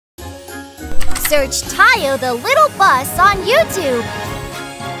Search Tayo the Little Bus on YouTube.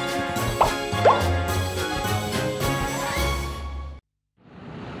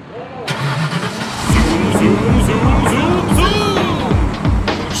 Zoom, zoom, zoom,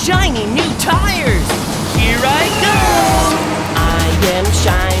 zoom! Shiny new tires! Here I go! I am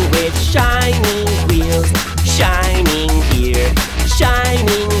Shine with shiny wheels, shining here,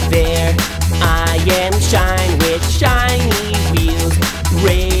 shining there. I am Shine with shiny wheels,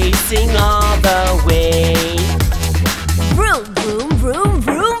 racing all the way. Vroom, vroom, vroom,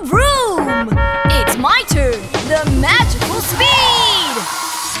 vroom, vroom! It's my turn, the magical speed!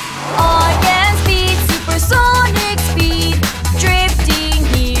 I am speed, supersonic speed, drifting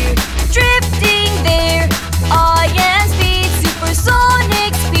here, drifting there. I am speed,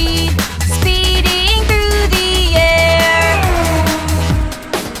 supersonic speed, speeding through the air.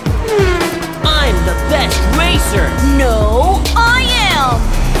 I'm the best racer! No, I am!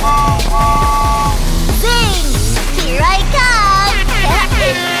 Zing! Here I come!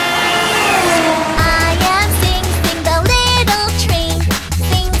 I am Sing, sing the little train.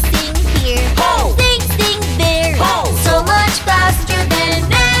 Sing, sing here. Ho! Sing, sing there. Ho! So much faster than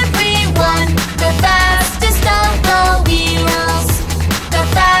everyone. The fastest of the wheels. The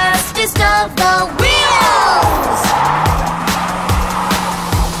fastest of the wheels.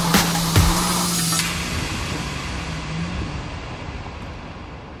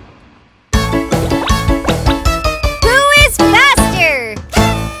 Who is faster?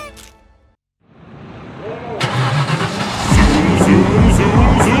 Zoom, zoom,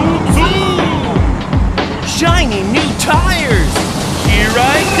 zoom, zoom! Shiny new tires! Here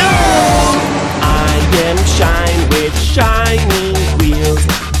I go! I am Shine with shiny wheels,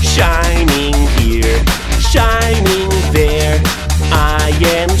 shining here, shining there. I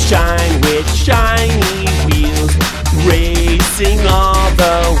am Shine with shiny wheels, racing all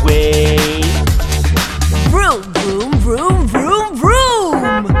the way. Vroom, vroom, vroom, vroom,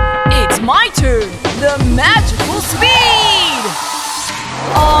 vroom! It's my turn, the magical speed!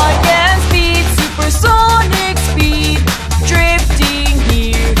 I am speed, supersonic speed, drifting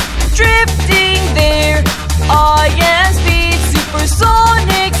here, drifting there. I am speed,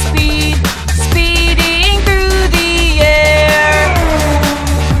 supersonic speed, speeding through the air.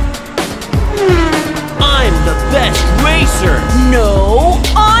 I'm the best racer! No,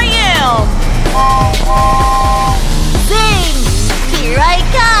 I am! Zing! Here I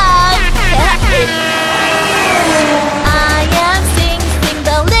come! I am Sing, sing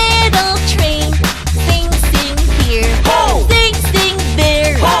the little train. Sing, sing here. Ho! Sing, sing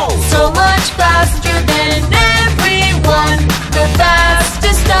there. Ho! So much faster than everyone. The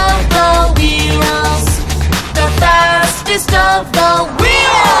fastest of the wheels. The fastest of the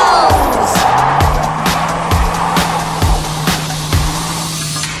wheels.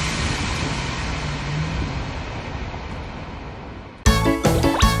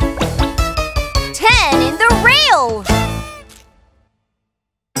 10 in the rail.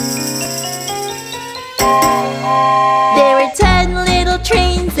 There were 10 little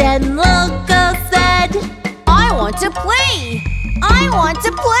trains and Loco said, I want to play! I want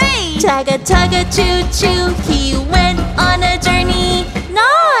to play! Tugga, tugga, choo, choo, he went on a journey.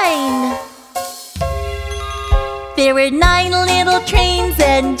 9! There were 9 little trains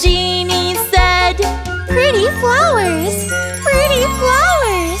and Genie said, pretty flowers, pretty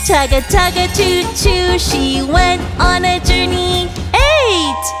flowers. Tugga, tugga, choo, choo, she went on a journey. 8!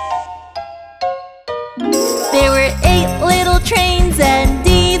 There were 8 little trains and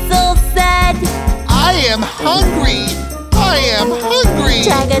Diesel said, I am hungry! I am hungry!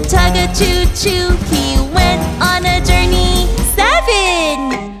 tugga, tugga, choo, choo, he went on a journey.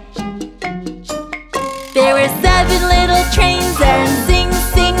 7! There were 7 little trains and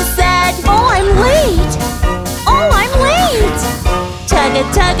Xingxing said, oh, I'm late! Oh, I'm late! Tugga,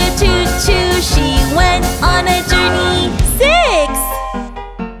 tugga, choo, choo, she went on a journey. 6!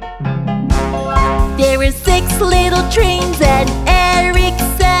 There were 6 little trains and Eric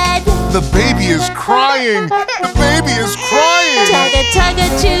said, The baby is crying! The baby is crying! tugga, tugga,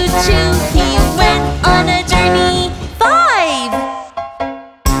 choo, choo, he went on a journey. 5!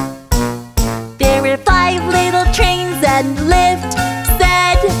 There were 5 little trains and Lift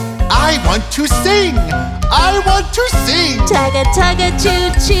said, I want to sing! I want to sing! tugga, tugga,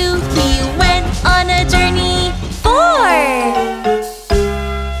 choo, choo, he went on a journey. 4!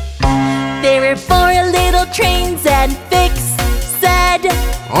 There were 4 little trains and Fix said,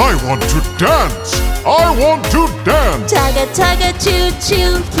 I want to dance! I want to dance! tugga, tugga, choo,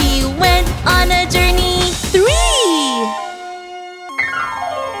 choo, he went on a journey. 3!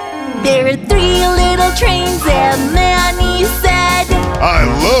 There were 3 little trains and Manny said, I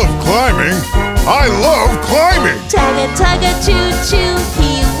love climbing! I love climbing. Tugga, tugga, choo-choo,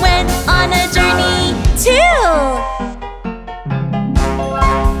 he went on a journey too.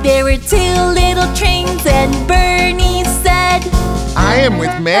 There were two little trains and Bernie said, I am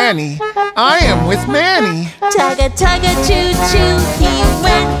with Manny. I am with Manny. Tugga, tugga, choo-choo, he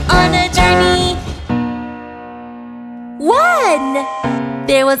went on a journey. One!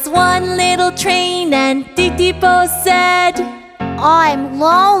 There was one little train and Titipo said, I'm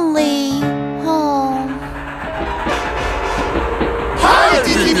lonely. Oh. Hi,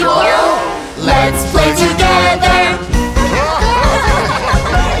 Titipo. Let's play together.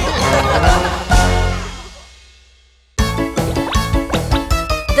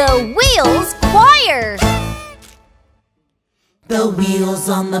 The Wheels Choir. The wheels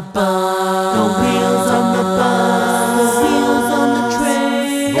on the bus. The wheels on the bus. The wheels on the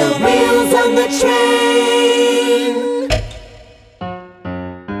train. The wheels on the train.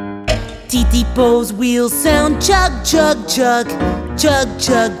 Titipo's wheels sound chug, chug, chug. Chug,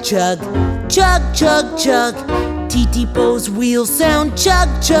 chug, chug. Chug, chug, chug. Titipo's wheels sound chug,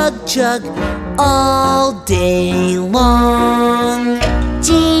 chug, chug. All day long.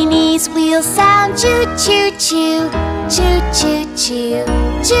 Genie's wheels sound choo, choo, choo. Choo, choo, choo.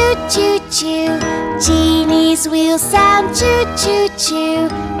 Choo, choo, choo. Genie's wheels sound choo, choo, choo.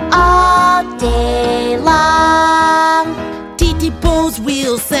 All day long. Titipo's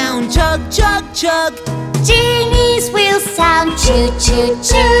wheels sound chug, chug, chug. Genie's wheels sound choo, choo,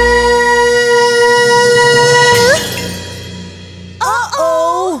 choo.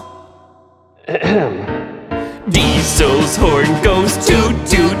 Uh-oh! Diesel's horn goes toot,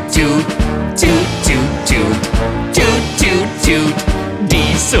 toot, toot. Toot, toot, toot. Toot, toot, toot.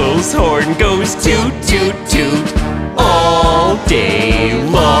 Diesel's horn goes toot, toot, toot. All day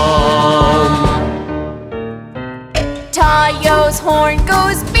long. Tayo's horn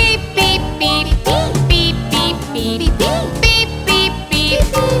goes beep, beep, beep. Beep, beep, beep, beep. Beep, beep, beep, beep.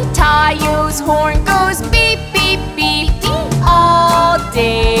 Tayo's horn goes beep, beep, beep. All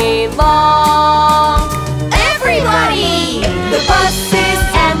day long. Everybody! The buses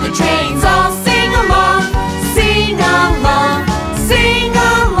and the trains all sing along. Sing along, sing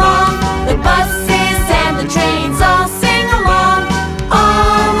along. The buses and the trains all sing along.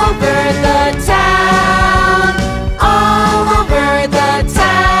 All over the town. All over the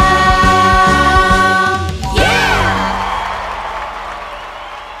town. Yeah!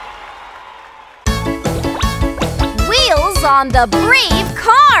 Wheels on the brave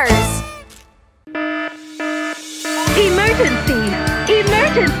cars. Emergency!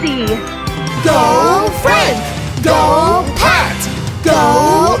 Emergency! Go Frank! Go Pat!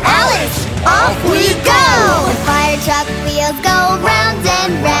 Go Alice! Off we go! The fire truck wheels go round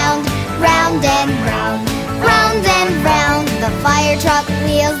and round, round and round, round and round. The fire truck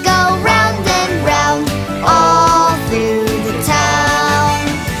wheels go round and round, all through the town.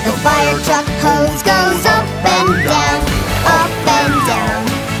 The fire truck hose goes up and down, up and down,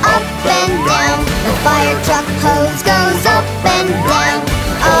 up and down. The fire truck hose goes up and down,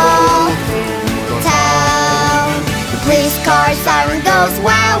 all through the town. The police car siren goes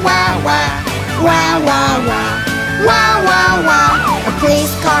wow, wow, wow, wow, wow, wow, wow, wow, wow. The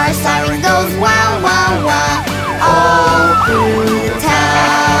police car siren goes wow, wow, wow, all through the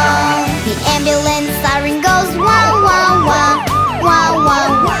town. The ambulance siren goes wow, wow, wow, wow, wow,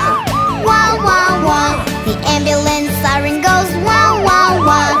 wow, wow, wow, wow. The ambulance siren goes wow, wow,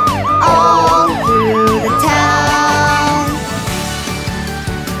 wow, all through the town.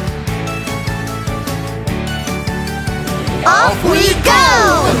 Off we go!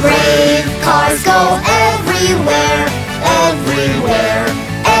 The brave cars go everywhere, everywhere,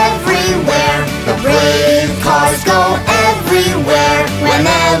 everywhere. The brave cars go everywhere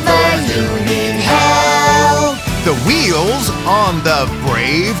whenever you need help. The wheels on the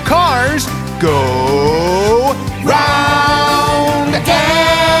brave cars go round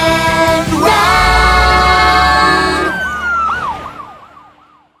and round.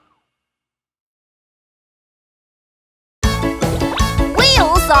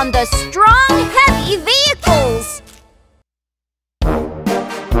 Wheels on the strong, heavy vehicles.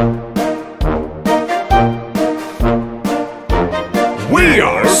 We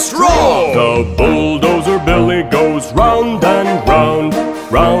are strong! The bulldozer Billy goes round and round,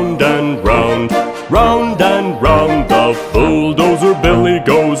 round and round, round and round. The bulldozer Billy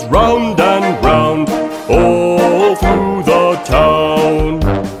goes round and round, all through the town.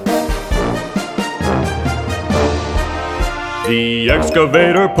 The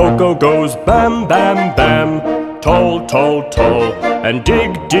excavator Poco goes bam, bam, bam, tall, tall, tall, and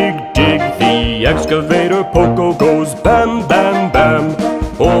dig, dig, dig. The excavator Poco goes bam, bam, bam,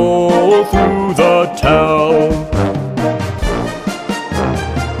 all all through the town.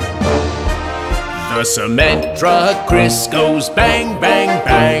 The cement truck Chris goes bang, bang,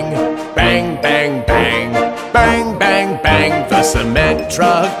 bang, bang, bang, bang, bang, bang, bang. The cement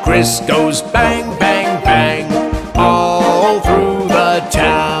truck Chris goes bang, bang, bang, all through the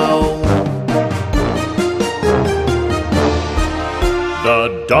town.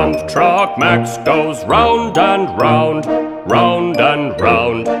 The dump truck Max goes round and round, round and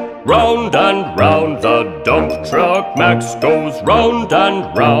round, round and round. The dump truck Max goes round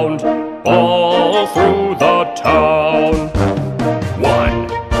and round, all through the town. 1,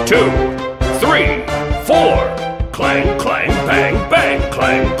 2, 3, 4. Clang, clang, bang, bang,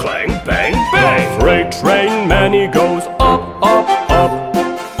 clang, clang, bang, bang. The freight train Manny goes up, up, up,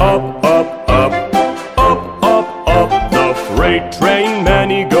 up, up, up, up, up, up. The freight train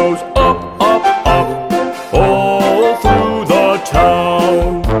Manny goes up, up, up, all through the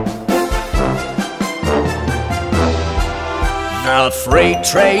town. The freight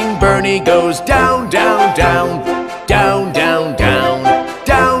train Bernie goes down, down, down, down, down, down,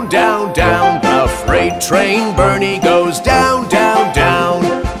 down, down, down. The freight train Bernie goes down, down, down,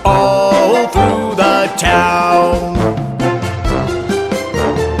 all through the town.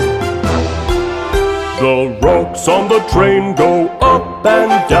 The rocks on the train go up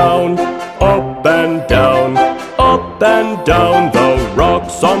and down, up and down, up and down. The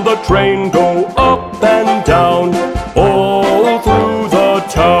rocks on the train go up and down, all through the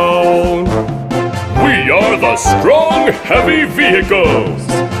town. We are the strong, heavy vehicles.